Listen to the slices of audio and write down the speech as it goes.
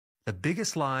The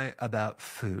biggest lie about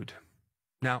food.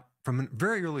 Now, from a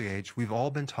very early age, we've all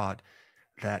been taught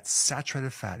that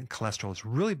saturated fat and cholesterol is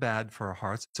really bad for our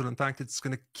hearts. So, in fact, it's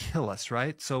going to kill us,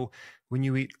 right? So, when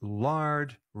you eat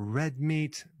lard, red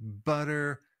meat,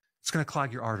 butter, it's going to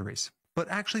clog your arteries. But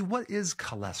actually, what is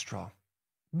cholesterol?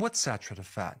 What's saturated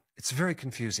fat? It's very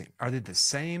confusing. Are they the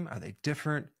same? Are they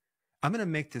different? I'm going to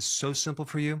make this so simple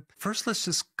for you. First, let's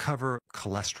just cover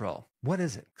cholesterol. What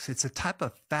is it? It's a type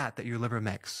of fat that your liver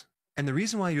makes. And the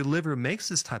reason why your liver makes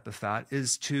this type of fat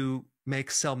is to make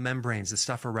cell membranes, the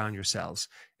stuff around your cells.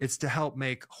 It's to help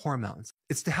make hormones.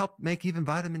 It's to help make even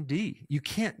vitamin D. You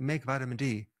can't make vitamin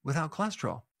D without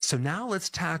cholesterol. So now let's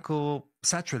tackle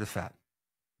saturated fat.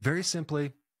 Very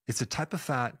simply, it's a type of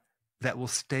fat that will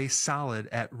stay solid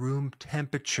at room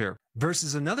temperature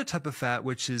versus another type of fat,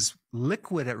 which is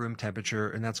liquid at room temperature,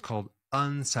 and that's called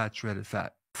unsaturated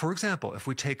fat. For example, if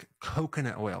we take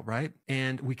coconut oil, right,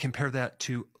 and we compare that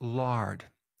to lard,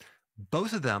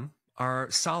 both of them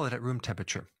are solid at room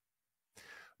temperature.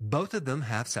 Both of them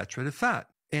have saturated fat.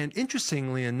 And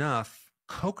interestingly enough,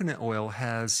 coconut oil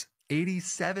has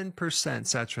 87%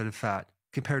 saturated fat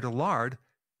compared to lard,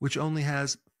 which only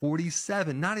has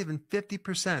 47, not even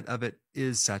 50% of it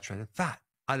is saturated fat.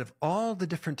 Out of all the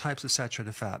different types of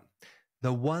saturated fat,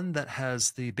 the one that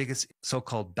has the biggest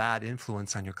so-called bad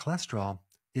influence on your cholesterol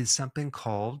is something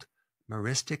called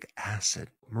myristic acid.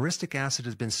 Myristic acid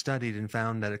has been studied and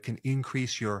found that it can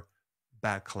increase your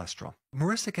bad cholesterol.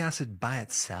 Myristic acid by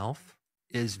itself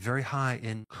is very high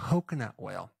in coconut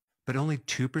oil, but only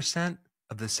 2%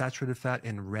 of the saturated fat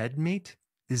in red meat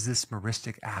is this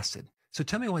myristic acid. So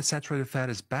tell me why saturated fat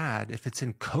is bad if it's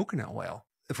in coconut oil.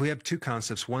 If we have two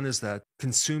concepts, one is that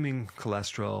consuming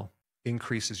cholesterol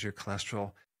increases your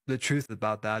cholesterol. The truth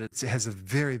about that is it has a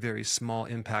very, very small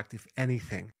impact, if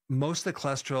anything. Most of the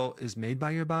cholesterol is made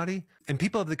by your body, and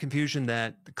people have the confusion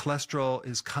that the cholesterol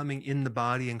is coming in the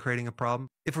body and creating a problem.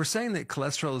 If we're saying that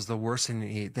cholesterol is the worst thing to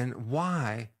eat, then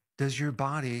why does your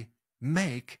body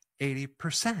make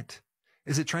 80%?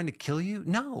 Is it trying to kill you?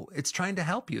 No, it's trying to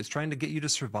help you. It's trying to get you to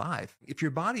survive. If your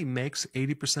body makes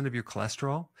 80% of your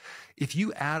cholesterol, if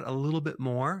you add a little bit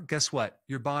more, guess what?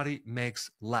 Your body makes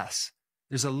less.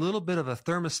 There's a little bit of a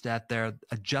thermostat there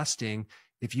adjusting.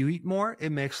 If you eat more,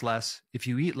 it makes less. If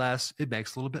you eat less, it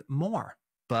makes a little bit more.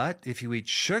 But if you eat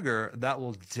sugar, that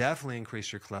will definitely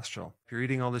increase your cholesterol. If you're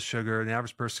eating all this sugar, the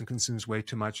average person consumes way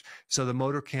too much. So the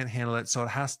motor can't handle it. So it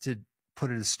has to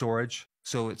put it in storage.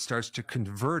 So it starts to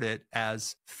convert it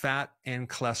as fat and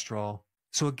cholesterol.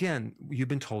 So again, you've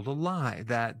been told a lie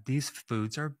that these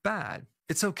foods are bad.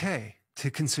 It's okay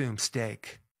to consume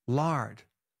steak, lard,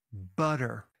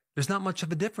 butter. There's not much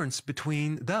of a difference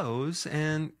between those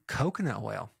and coconut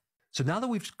oil. So now that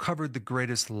we've covered the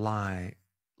greatest lie,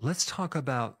 let's talk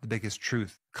about the biggest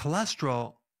truth.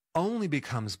 Cholesterol only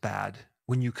becomes bad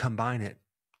when you combine it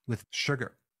with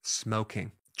sugar,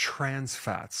 smoking, trans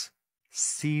fats,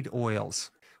 seed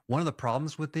oils. One of the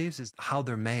problems with these is how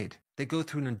they're made. They go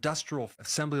through an industrial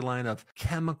assembly line of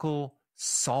chemical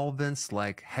solvents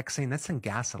like hexane, that's in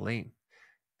gasoline.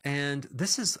 And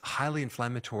this is highly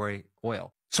inflammatory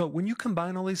oil. So when you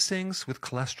combine all these things with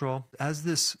cholesterol, as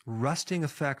this rusting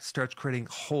effect starts creating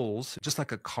holes, just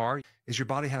like a car, is your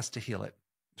body has to heal it.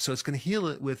 So it's going to heal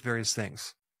it with various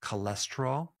things: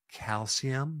 cholesterol,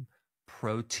 calcium,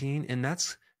 protein, and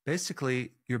that's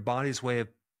basically your body's way of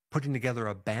putting together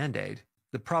a Band-Aid.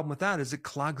 The problem with that is it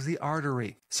clogs the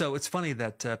artery. So it's funny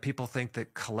that people think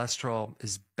that cholesterol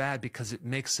is bad because it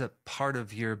makes it part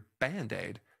of your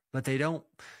Band-Aid, but they don't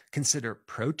consider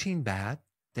protein bad.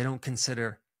 They don't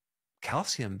consider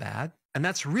calcium bad. And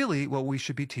that's really what we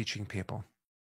should be teaching people.